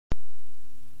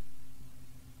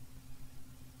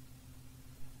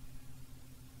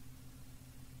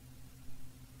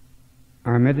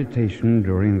Our meditation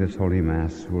during this Holy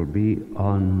Mass will be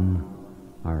on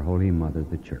our Holy Mother,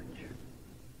 the Church.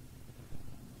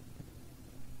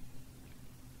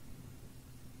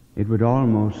 It would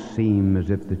almost seem as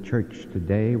if the Church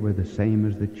today were the same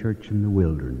as the Church in the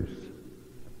wilderness.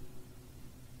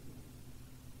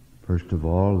 First of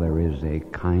all, there is a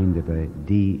kind of a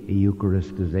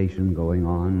de-Eucharistization going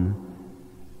on,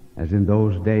 as in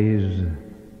those days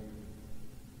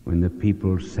when the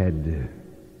people said,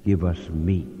 "Give us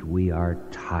meat, we are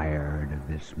tired of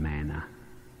this manna."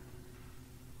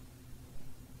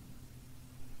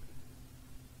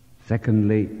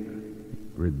 Secondly,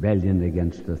 rebellion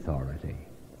against authority.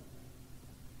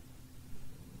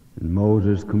 And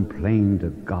Moses complained to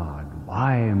God,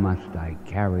 "Why must I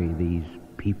carry these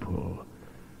people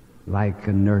like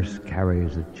a nurse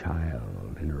carries a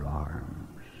child in her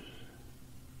arms?"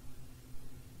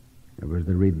 There was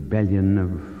the rebellion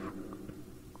of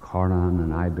Haran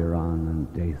and Abiram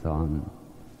and Dathan,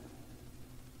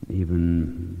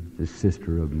 even the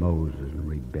sister of Moses in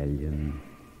rebellion.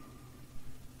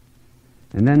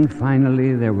 And then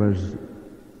finally there was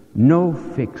no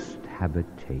fixed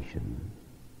habitation,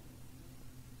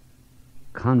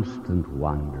 constant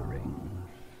wanderings.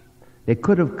 They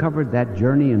could have covered that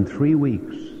journey in 3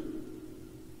 weeks,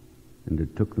 and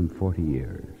it took them 40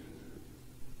 years.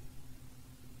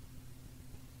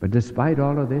 But despite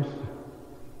all of this,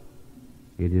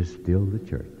 it is still the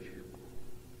Church,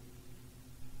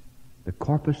 the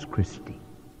Corpus Christi.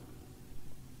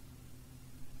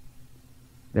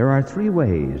 There are 3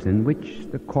 ways in which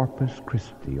the Corpus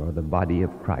Christi, or the body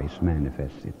of Christ,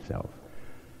 manifests itself.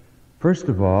 First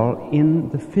of all, in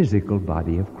the physical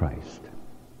body of Christ,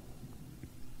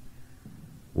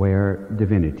 where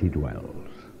divinity dwells.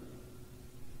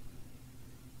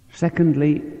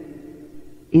 Secondly,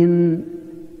 in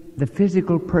the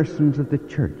physical persons of the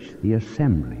Church, the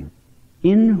assembly,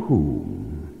 in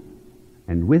whom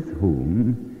and with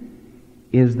whom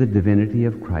is the divinity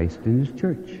of Christ in His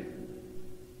Church.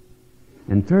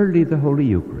 And thirdly, the Holy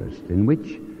Eucharist, in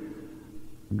which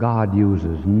God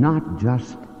uses not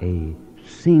just a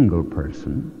single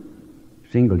person,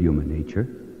 single human nature,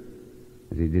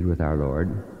 as He did with our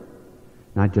Lord,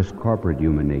 not just corporate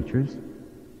human natures,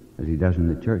 as He does in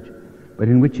the Church, but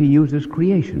in which He uses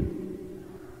creation,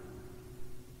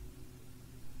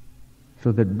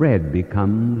 so that bread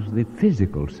becomes the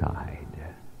physical side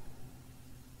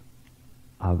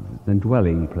of the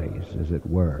dwelling place, as it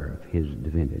were, of His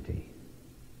divinity.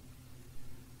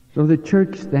 So the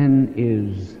Church then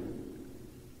is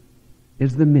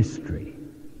the mystery.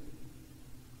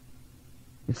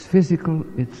 It's physical,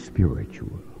 it's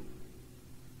spiritual,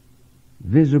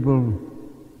 visible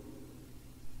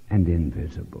and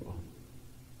invisible.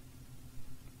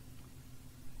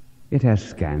 It has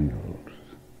scandals.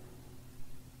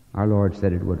 Our Lord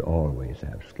said it would always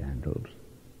have scandals.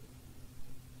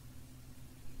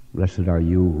 Blessed are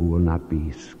you who will not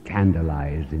be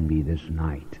scandalized in me this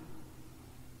night.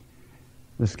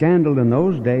 The scandal in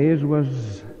those days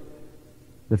was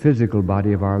the physical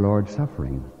body of our Lord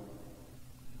suffering.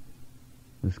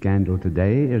 The scandal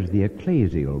today is the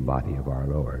ecclesial body of our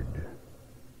Lord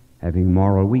having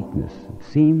moral weakness. It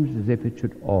seems as if it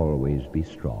should always be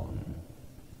strong.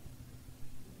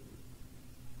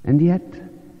 And yet,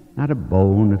 not a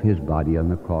bone of His body on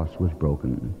the cross was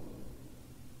broken.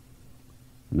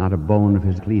 Not a bone of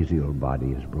His ecclesial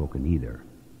body is broken either.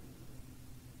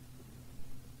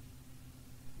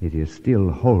 It is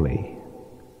still holy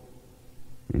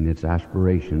in its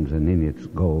aspirations and in its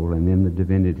goal and in the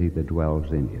divinity that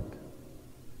dwells in it.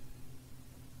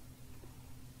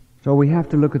 So we have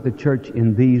to look at the Church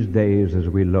in these days as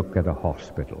we look at a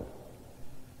hospital.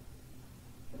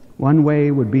 One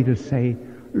way would be to say,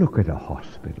 look at a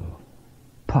hospital.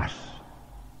 Pus,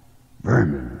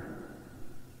 vermin,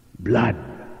 blood,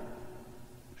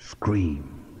 screams.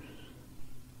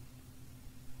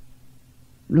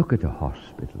 Look at a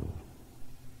hospital.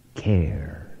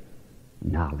 Care,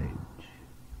 knowledge,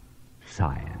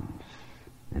 science,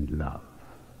 and love.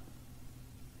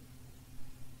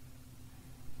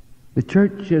 The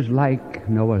Church is like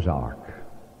Noah's Ark,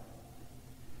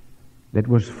 that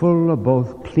was full of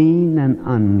both clean and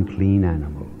unclean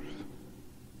animals.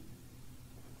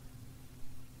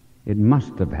 It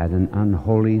must have had an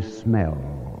unholy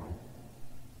smell,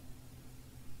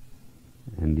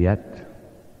 and yet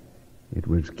it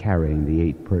was carrying the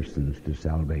 8 persons to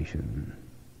salvation.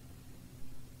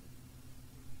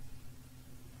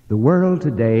 The world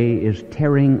today is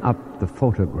tearing up the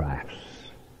photographs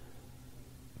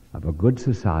of a good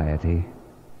society,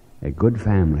 a good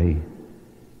family,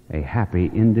 a happy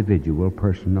individual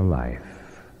personal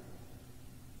life.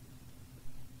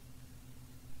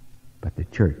 but the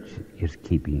church is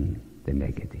keeping the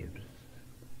negatives.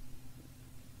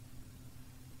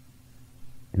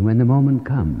 And when the moment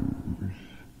comes,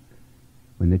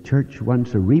 when the church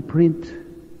wants a reprint,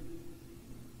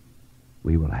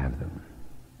 we will have them.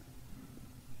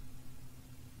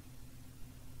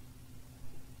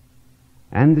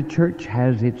 And the church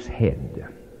has its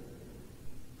head,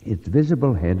 its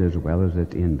visible head as well as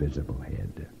its invisible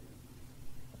head.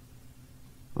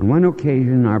 On one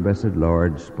occasion, our blessed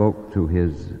Lord spoke to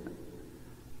his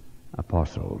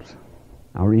apostles.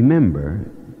 Now remember,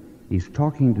 he's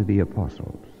talking to the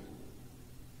apostles.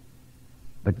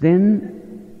 But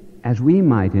then, as we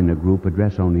might in a group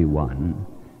address only one,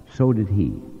 so did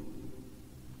he.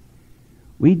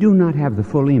 We do not have the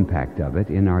full impact of it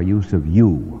in our use of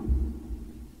you.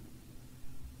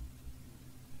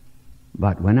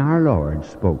 But when our Lord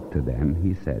spoke to them,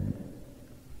 he said,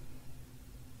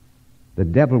 "The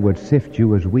devil would sift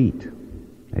you as wheat."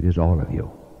 That is, all of you.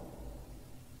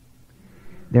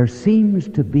 There seems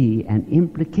to be an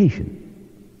implication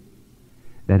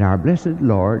that our blessed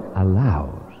Lord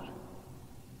allows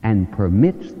and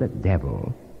permits the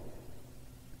devil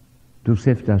to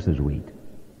sift us as wheat.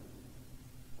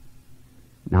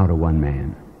 Now to one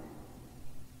man.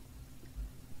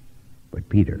 But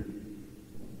Peter,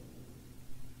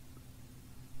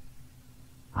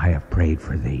 I have prayed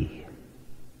for thee,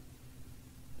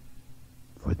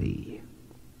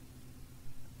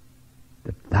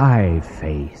 that thy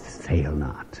faith fail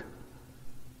not.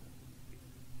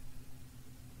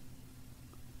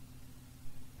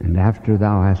 And after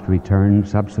thou hast returned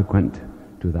subsequent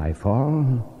to thy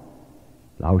fall,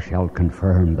 thou shalt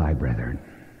confirm thy brethren.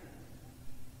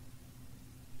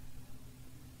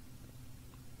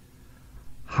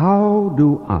 How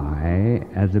do I,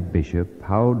 as a bishop,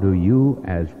 how do you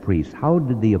as priests, how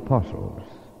did the apostles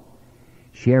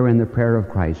share in the prayer of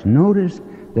Christ? Notice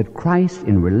that Christ,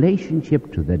 in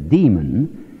relationship to the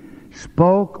demon,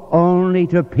 spoke only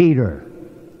to Peter.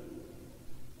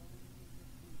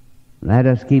 Let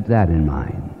us keep that in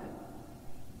mind.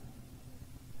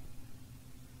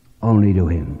 Only to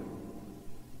him.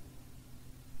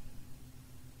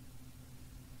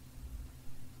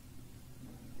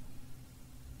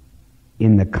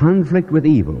 In the conflict with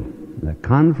evil, the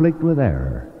conflict with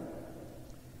error,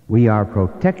 we are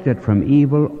protected from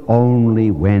evil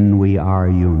only when we are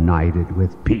united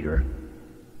with Peter.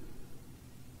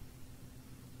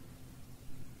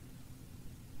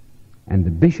 And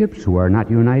the bishops who are not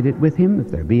united with him,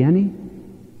 if there be any,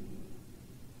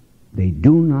 they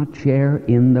do not share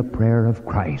in the prayer of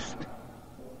Christ.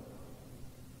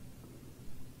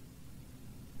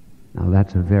 Now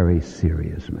that's a very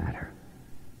serious matter.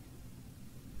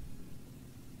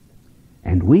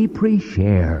 And we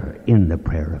pre-share in the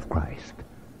prayer of Christ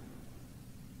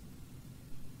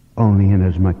only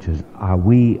inasmuch as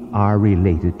we are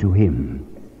related to him.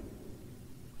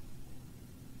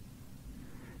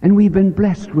 And we've been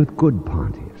blessed with good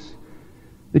pontiffs.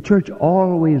 The church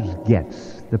always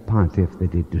gets the pontiff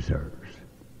that it deserves.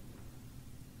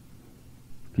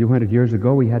 A few hundred years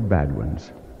ago we had bad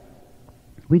ones.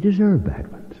 We deserve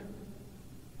bad ones.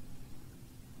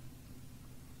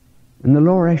 In the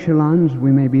lower echelons, we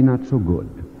may be not so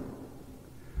good.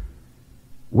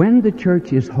 When the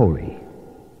church is holy,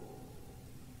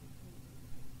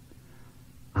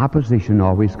 opposition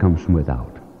always comes from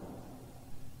without,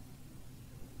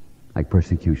 like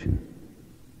persecution.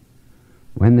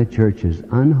 When the church is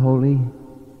unholy,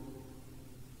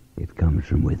 it comes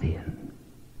from within.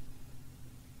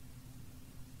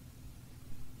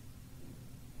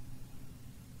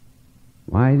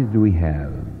 Why do we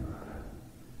have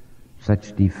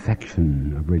such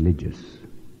defection of religious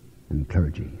and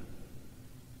clergy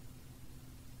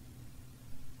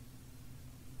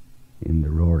in the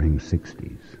roaring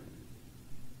 60s?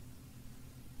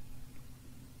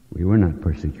 We were not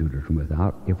persecuted from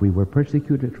without. If we were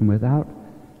persecuted from without,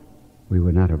 we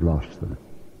would not have lost them.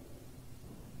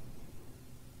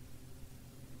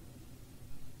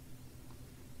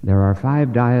 There are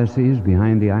 5 dioceses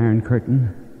behind the Iron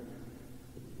Curtain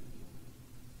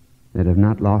that have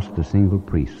not lost a single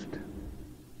priest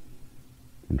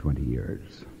in 20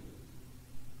 years.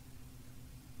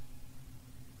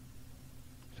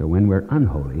 So when we're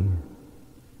unholy,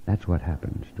 that's what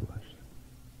happens to us.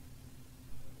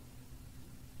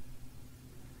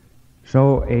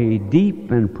 So a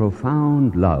deep and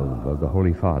profound love of the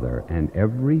Holy Father and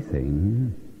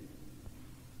everything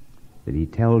that he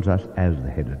tells us as the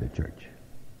head of the church.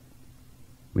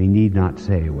 We need not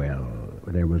say, well,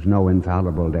 there was no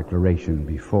infallible declaration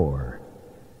before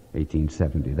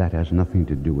 1870. That has nothing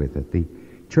to do with it. The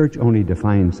church only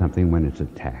defines something when it's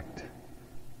attacked.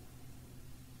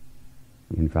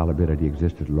 Infallibility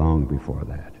existed long before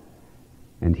that.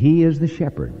 And he is the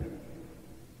shepherd.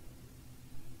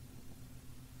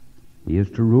 He is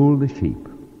to rule the sheep,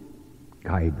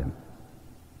 guide them,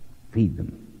 feed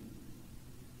them.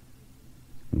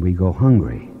 And we go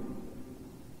hungry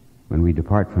when we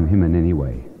depart from him in any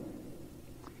way.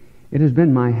 It has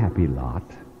been my happy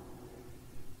lot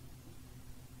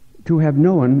to have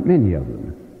known many of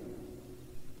them.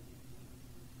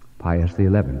 Pius XI,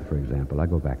 for example. I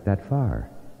go back that far.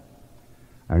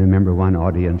 I remember one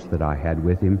audience that I had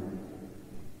with him.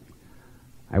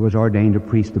 I was ordained a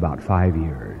priest about 5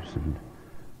 years, and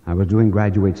I was doing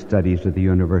graduate studies at the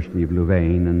University of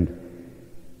Louvain, and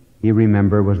he,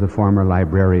 remember, was the former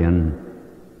librarian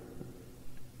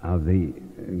of the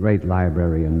great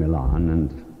library in Milan,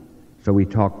 and so we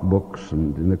talked books,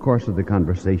 and in the course of the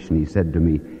conversation he said to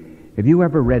me, "Have you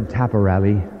ever read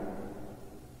Taparelli?"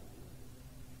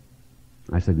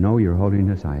 I said, "No, Your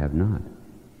Holiness, I have not."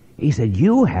 He said,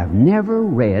 "You have never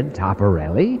read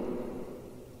Taparelli?"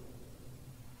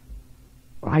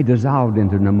 I dissolved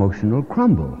into an emotional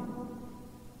crumble.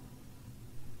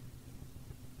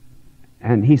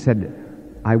 And he said,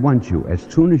 "I want you, as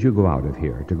soon as you go out of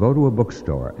here, to go to a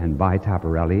bookstore and buy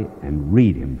Taparelli and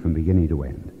read him from beginning to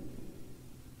end."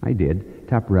 I did.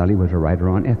 Taparelli was a writer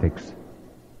on ethics.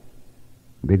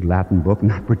 Big Latin book,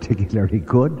 not particularly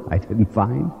good, I didn't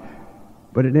find.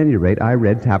 But at any rate, I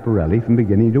read Taparelli from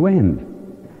beginning to end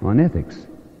on ethics,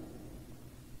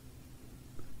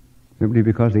 simply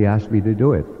because he asked me to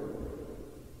do it.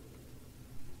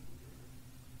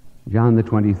 John the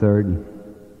 23rd,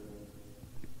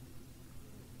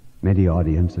 many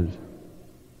audiences.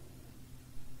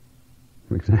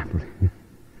 For example,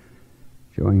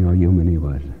 showing how human he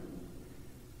was.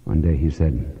 One day he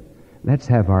said, "Let's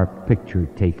have our picture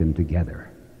taken together.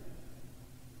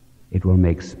 It will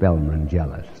make Spellman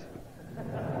jealous."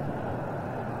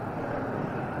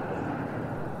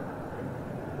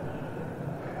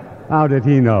 How did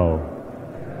he know?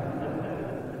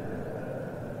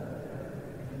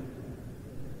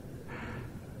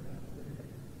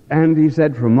 And he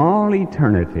said, from all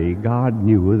eternity, God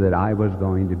knew that I was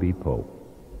going to be Pope.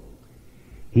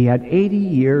 He had 80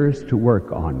 years to work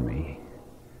on me.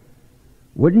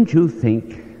 Wouldn't you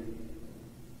think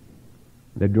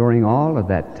that during all of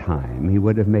that time he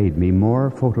would have made me more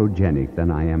photogenic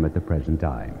than I am at the present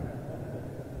time?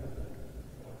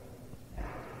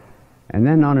 And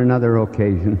then on another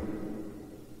occasion,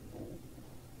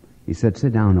 he said,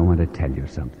 "Sit down, I want to tell you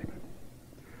something.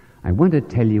 I want to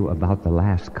tell you about the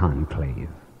last conclave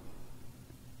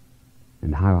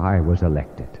and how I was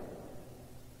elected.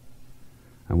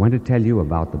 I want to tell you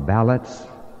about the ballots,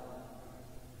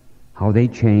 how they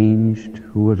changed,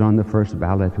 who was on the first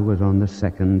ballot, who was on the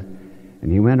second."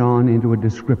 And he went on into a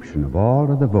description of all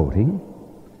of the voting,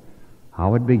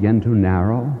 how it began to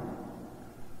narrow,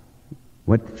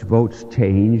 which votes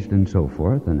changed and so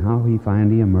forth, and how he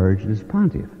finally emerged as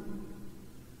pontiff.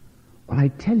 Well, I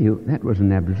tell you, that was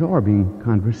an absorbing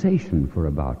conversation for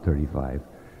about 35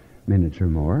 minutes or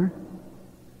more.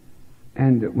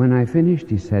 And when I finished,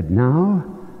 he said, "Now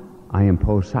I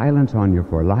impose silence on you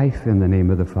for life in the name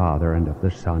of the Father and of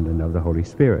the Son and of the Holy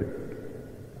Spirit."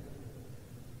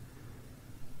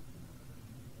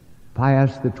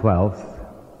 Pius XII,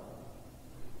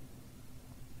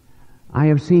 I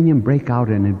have seen him break out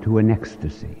into an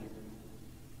ecstasy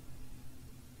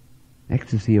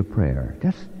of prayer,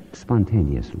 just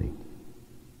spontaneously.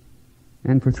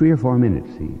 And for 3 or 4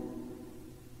 minutes he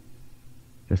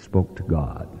just spoke to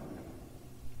God.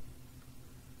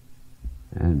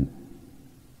 And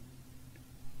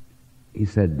he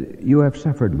said, "You have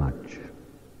suffered much.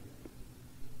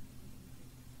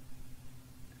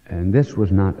 And this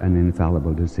was not an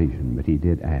infallible decision," but he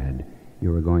did add,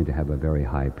 "You are going to have a very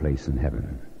high place in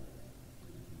heaven."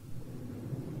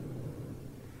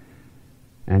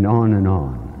 And on and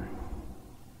on.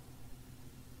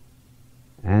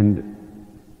 And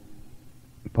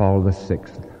Paul VI,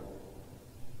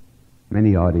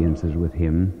 many audiences with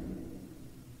him.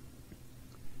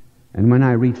 And when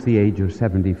I reached the age of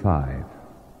 75,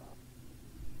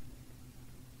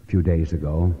 a few days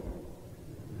ago,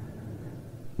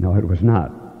 no, it was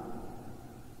not.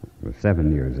 It was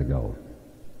 7 years ago.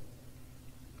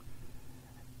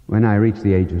 When I reached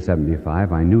the age of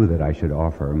 75, I knew that I should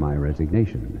offer my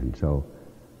resignation, and so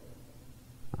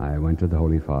I went to the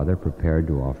Holy Father prepared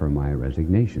to offer my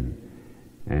resignation.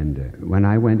 And when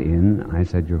I went in, I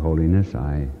said, "Your Holiness,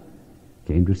 I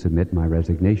came to submit my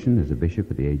resignation as a bishop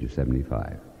at the age of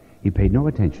 75. He paid no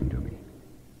attention to me.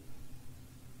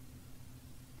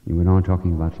 He went on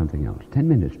talking about something else. 10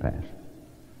 minutes passed.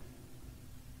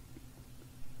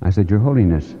 I said, "Your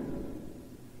Holiness,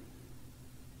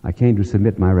 I came to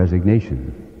submit my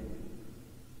resignation.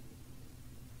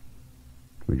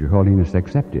 Would Your Holiness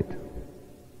accept it?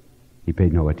 He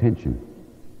paid no attention.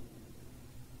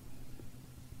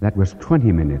 That was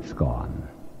 20 minutes gone.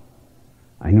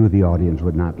 I knew the audience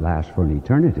would not last for an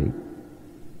eternity.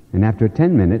 And after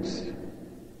 10 minutes,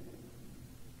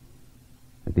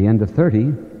 at the end of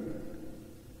 30,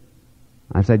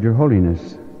 I said, Your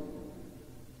Holiness,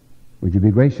 would you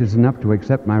be gracious enough to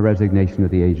accept my resignation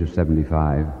at the age of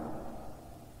 75?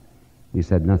 He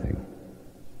said nothing.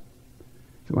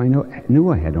 So I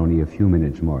knew I had only a few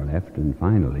minutes more left, and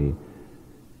finally,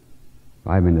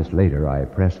 5 minutes later, I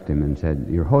pressed him and said,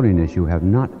 Your Holiness, you have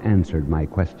not answered my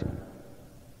question.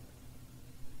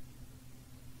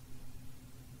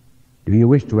 Do you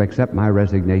wish to accept my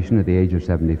resignation at the age of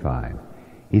 75?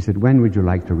 He said, when would you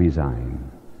like to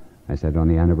resign? I said, on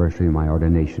the anniversary of my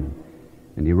ordination.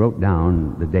 And he wrote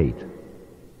down the date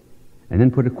and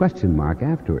then put a question mark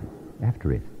after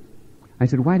it. I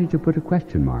said, why did you put a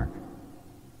question mark?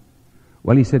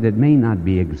 Well, he said, it may not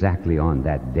be exactly on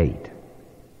that date,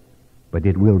 but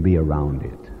it will be around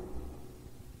it.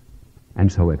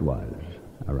 And so it was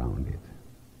around it.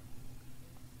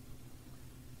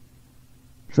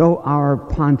 So our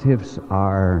pontiffs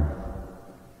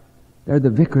they're the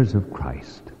vicars of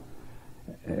Christ.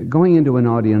 Going into an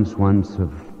audience once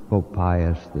of Pope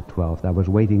Pius XII, I was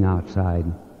waiting outside,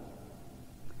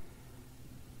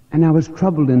 and I was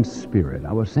troubled in spirit.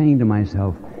 I was saying to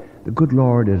myself, the good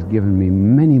Lord has given me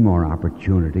many more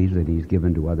opportunities than He's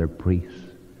given to other priests,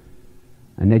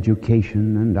 and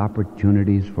education and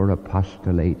opportunities for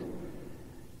apostolate,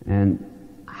 and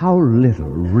how little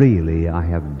really I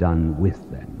have done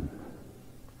with them.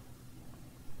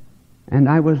 And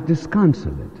I was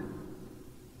disconsolate.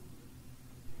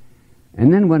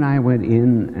 And then when I went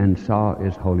in and saw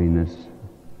His Holiness,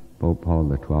 Pope Paul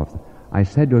XII, I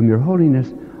said to him, Your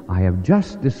Holiness, I have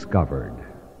just discovered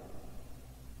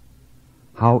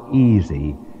how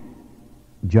easy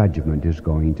judgment is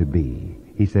going to be.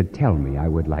 He said, tell me, I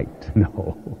would like to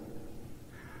know.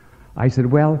 I said,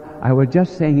 well, I was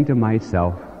just saying to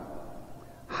myself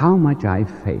how much I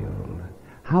failed,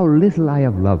 how little I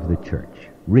have loved the church,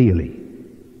 really.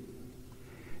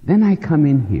 Then I come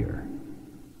in here,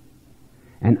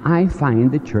 and I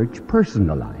find the church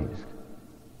personalized.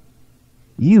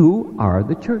 You are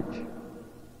the church.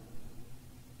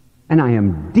 And I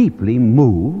am deeply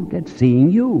moved at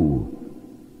seeing you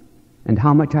and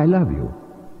how much I love you.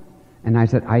 And I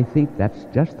said, I think that's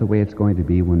just the way it's going to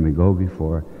be when we go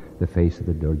before the face of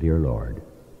the dear Lord.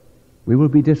 We will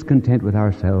be discontent with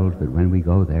ourselves, but when we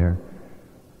go there,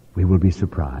 we will be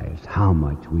surprised how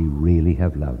much we really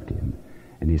have loved Him.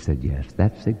 And he said, yes,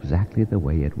 that's exactly the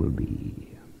way it will be.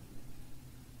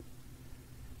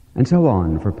 And so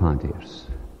on for pontiffs.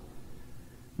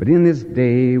 But in this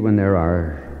day when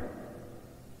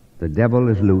the devil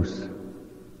is loose,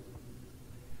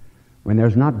 when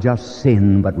there's not just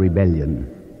sin but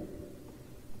rebellion,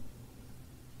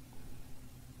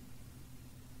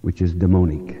 which is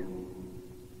demonic,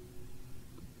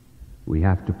 we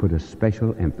have to put a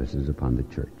special emphasis upon the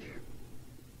church.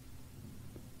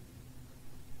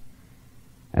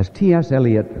 As T.S.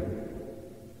 Eliot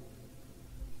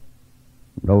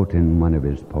wrote in one of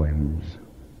his poems,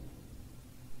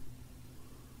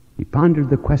 he pondered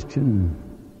the question,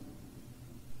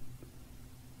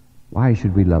 why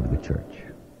should we love the church?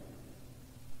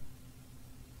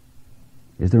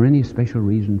 Is there any special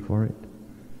reason for it?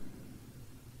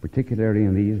 Particularly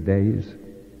in these days?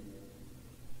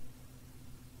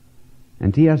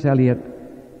 And T.S. Eliot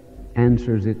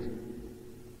answers it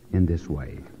in this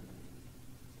way.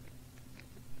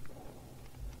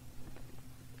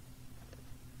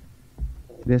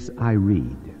 This I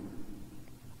read,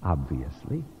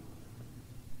 obviously.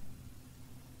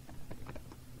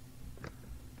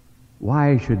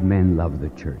 Why should men love the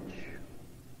church?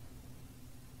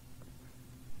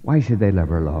 Why should they love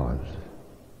her laws?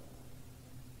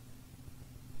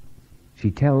 She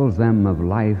tells them of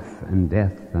life and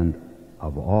death and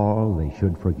of all they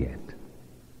should forget.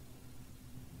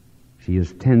 She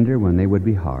is tender when they would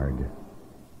be hard,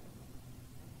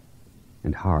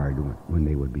 and hard when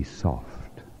they would be soft.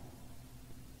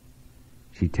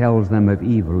 She tells them of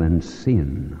evil and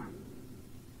sin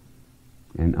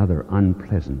and other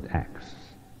unpleasant acts.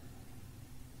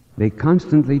 They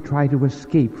constantly try to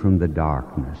escape from the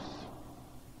darkness,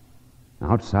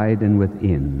 outside and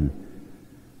within,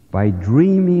 by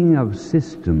dreaming of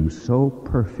systems so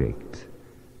perfect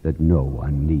that no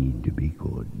one need to be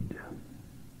good.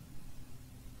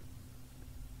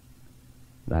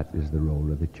 That is the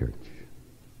role of the church.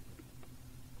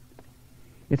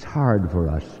 It's hard for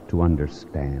us to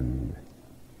understand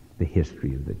the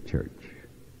history of the church.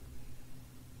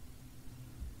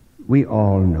 We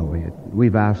all know it.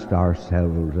 We've asked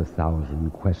ourselves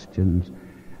 1,000 questions.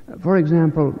 For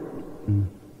example,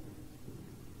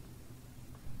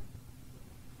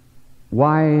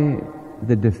 why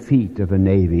the defeat of a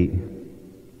navy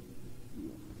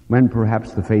when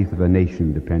perhaps the faith of a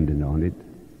nation depended on it?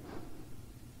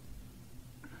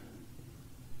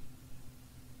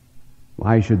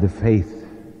 Why should the faith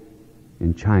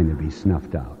in China be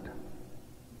snuffed out?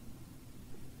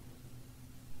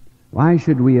 Why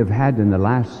should we have had in the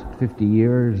last 50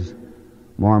 years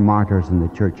more martyrs than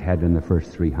the church had in the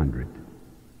first 300?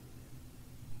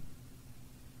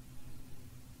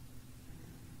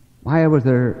 Why was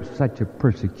there such a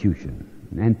persecution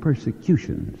and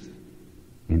persecutions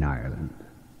in Ireland,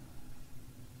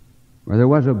 where there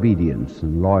was obedience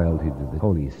and loyalty to the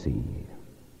Holy See?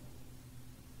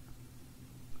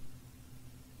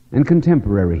 And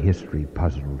contemporary history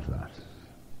puzzles us.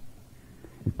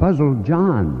 It puzzled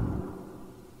John.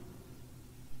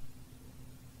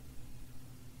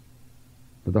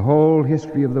 But the whole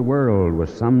history of the world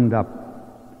was summed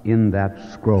up in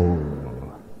that scroll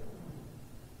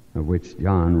of which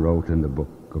John wrote in the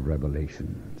book of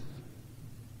Revelations.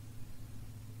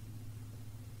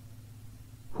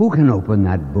 Who can open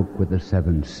that book with the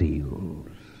 7 seals?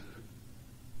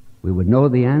 We would know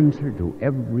the answer to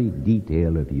every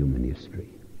detail of human history.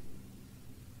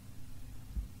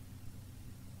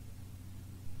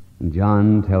 And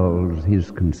John tells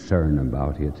his concern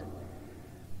about it.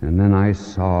 And then I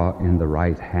saw in the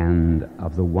right hand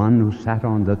of the one who sat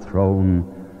on the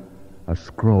throne a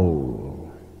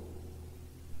scroll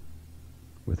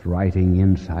with writing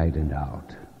inside and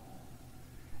out.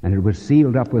 And it was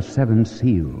sealed up with 7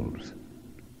 seals.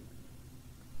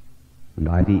 And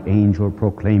I, the angel,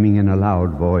 proclaiming in a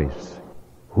loud voice,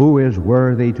 "Who is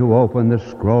worthy to open the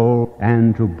scroll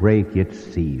and to break its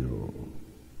seal?"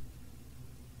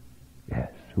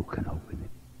 Yes, who can open it?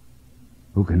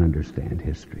 Who can understand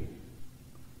history?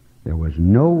 There was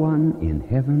no one in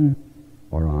heaven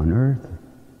or on earth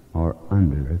or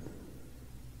under earth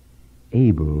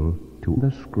able to open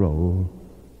the scroll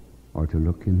or to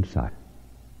look inside.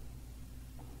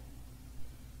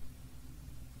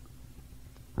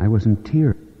 I was in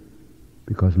tears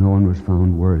because no one was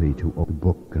found worthy to open the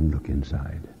book and look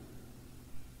inside.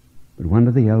 But one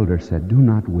of the elders said, "Do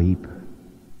not weep,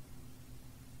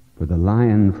 for the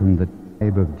Lion from the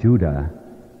tribe of Judah,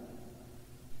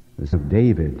 the son of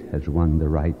David, has won the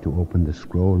right to open the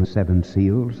scroll and 7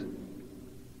 seals."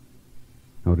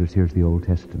 Notice here's the Old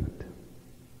Testament.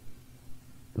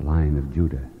 The Lion of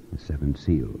Judah, the 7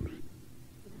 seals.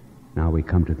 Now we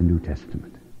come to the New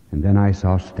Testament. And then I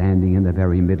saw standing in the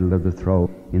very middle of the throne,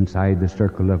 inside the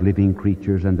circle of living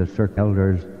creatures and the circle of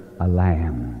elders, a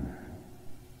lamb.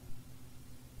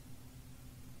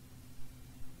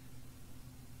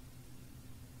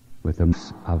 With a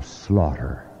mask of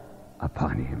slaughter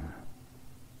upon him.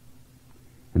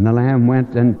 And the Lamb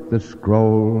went and took the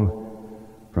scroll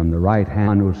from the right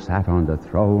hand who sat on the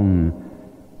throne,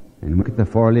 and the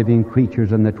 4 living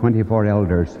creatures and the 24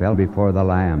 elders fell before the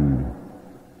Lamb,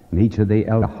 and each of the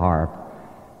elders harp,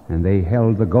 and they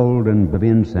held the golden of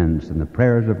incense and the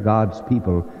prayers of God's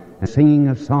people, and singing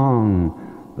a song,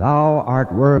 "Thou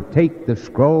art worthy to take the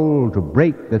scroll, to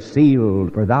break the seal,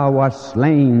 for thou wast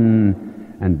slain,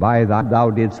 and by thou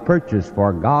didst purchase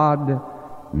for God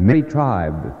many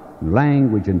tribe,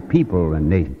 language, and people, and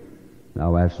nation.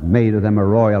 Thou hast made of them a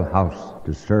royal house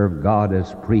to serve God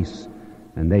as priests,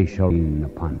 and they shall reign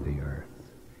upon the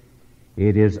earth."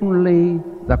 It is only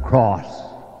the cross,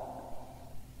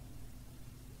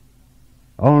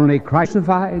 only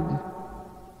crucified,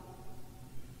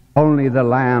 only the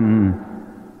Lamb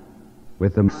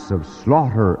with the mask of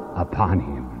slaughter upon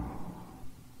him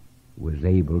was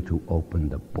able to open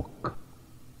the book.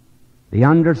 The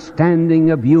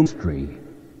understanding of history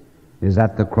is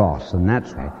at the cross, and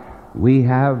that's why we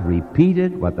have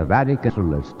repeated what the Vatican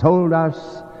Council has told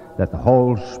us, that the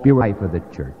whole spiritual life of the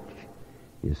church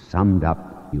is summed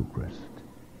up in the Eucharist,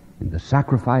 in the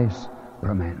sacrifice of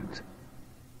lament.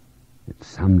 It's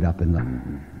summed up in the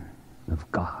Lamb of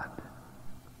God.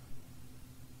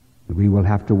 We will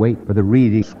have to wait for the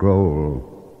reading scroll,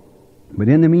 but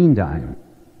in the meantime,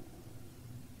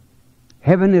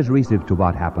 heaven is receptive to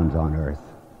what happens on earth.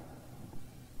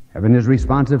 Heaven is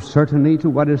responsive certainly to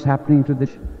what is happening to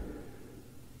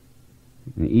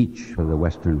in each of the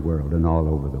Western world and all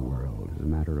over the world, as a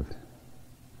matter of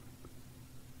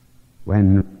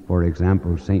when, for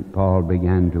example, St. Paul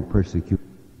began to persecute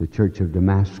the church of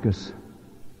Damascus,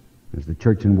 as the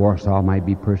church in Warsaw might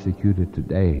be persecuted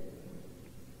today,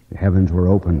 the heavens were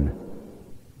opened,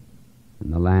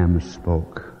 And the Lamb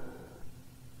spoke,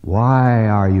 "Why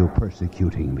are you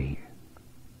persecuting me?"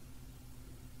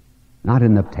 Not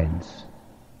in the tense,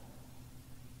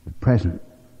 but present.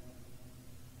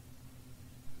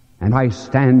 And Christ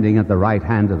standing at the right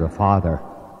hand of the Father.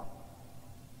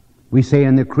 We say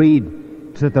in the Creed,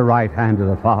 it's at the right hand of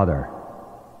the Father.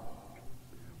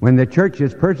 When the church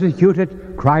is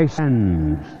persecuted, Christ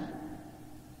stands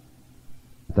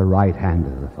at the right hand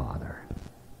of the Father.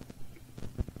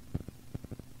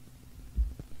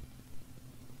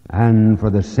 And for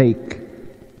the sake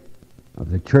of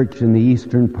the church in the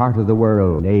eastern part of the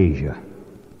world, Asia,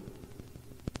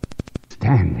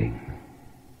 standing.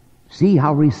 See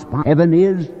how responsive heaven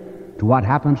is to what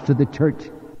happens to the church.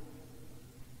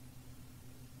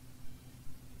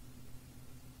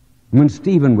 When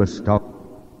Stephen was stoned,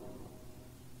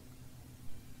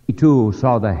 he too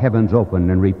saw the heavens open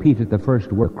and repeated the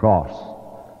first word, cross.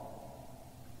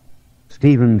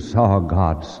 Stephen saw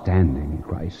God standing,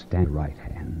 Christ stand at the right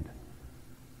hand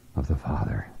of the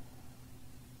Father.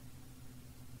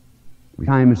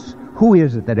 Times, who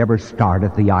is it that ever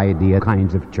started the idea of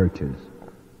kinds of churches?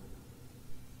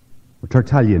 Well,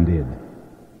 Tertullian did.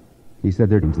 He said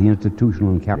there's the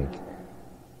institutional and Catholic.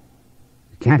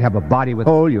 You can't have a body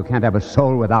without a soul. You can't have a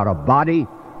soul without a body.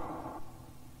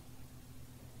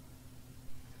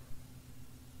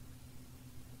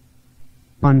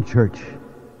 One church,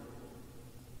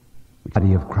 the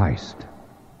body of Christ.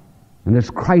 And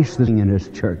there's Christ living in his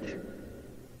church.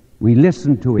 We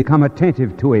listen to him, become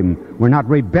attentive to him. We're not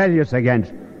rebellious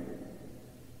against him.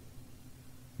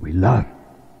 We love him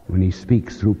when he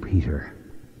speaks through Peter.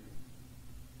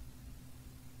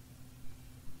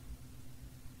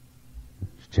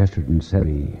 As Chesterton said,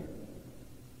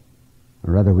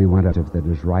 or rather we want a that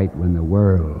is right when the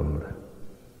world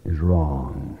is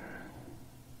wrong.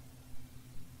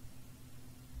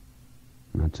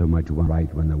 Not so much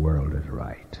right when the world is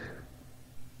right.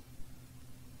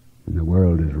 When the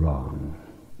world is wrong,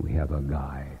 we have a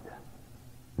guide.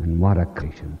 And what a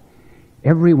creation.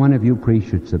 Every one of you priests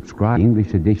should subscribe to the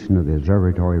English edition of the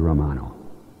Observatory Romano.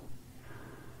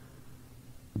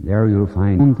 There you'll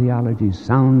find sound theology,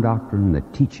 sound doctrine, the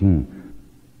teaching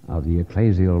of the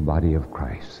ecclesial body of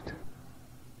Christ.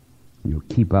 You'll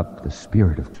keep up the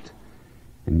spirit of it,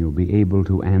 and you'll be able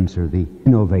to answer the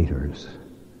innovators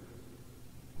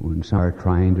who are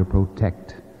trying to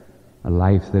protect a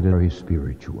life that is very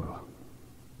spiritual.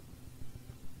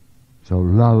 So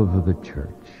love the church.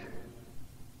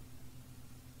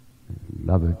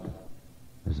 Love it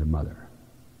as a mother.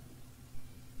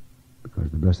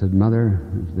 Because the Blessed Mother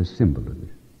is the symbol of it.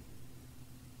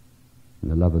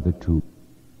 And the love of the two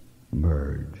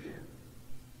merge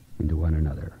into one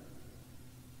another.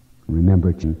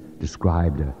 Remember, it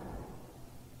described a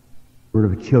herd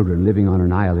of children living on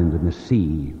an island in the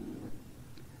sea.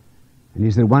 And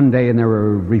he said one day, and there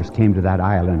were reefs came to that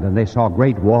island, and they saw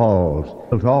great walls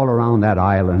built all around that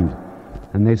island.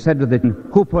 And they said to them,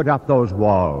 "Who put up those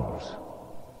walls?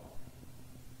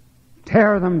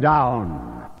 Tear them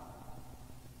down."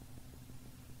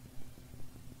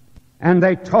 And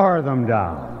they tore them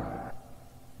down.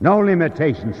 No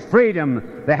limitations,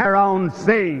 freedom, they had their own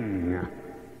thing.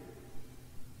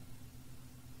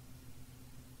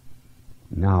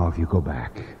 Now, if you go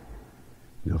back,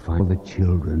 you'll find all the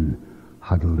children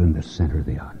huddled in the center of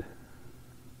the island,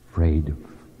 afraid to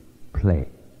play,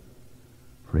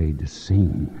 afraid to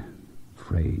sing,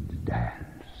 afraid to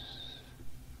dance,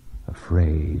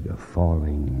 afraid of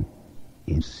falling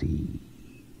in sea.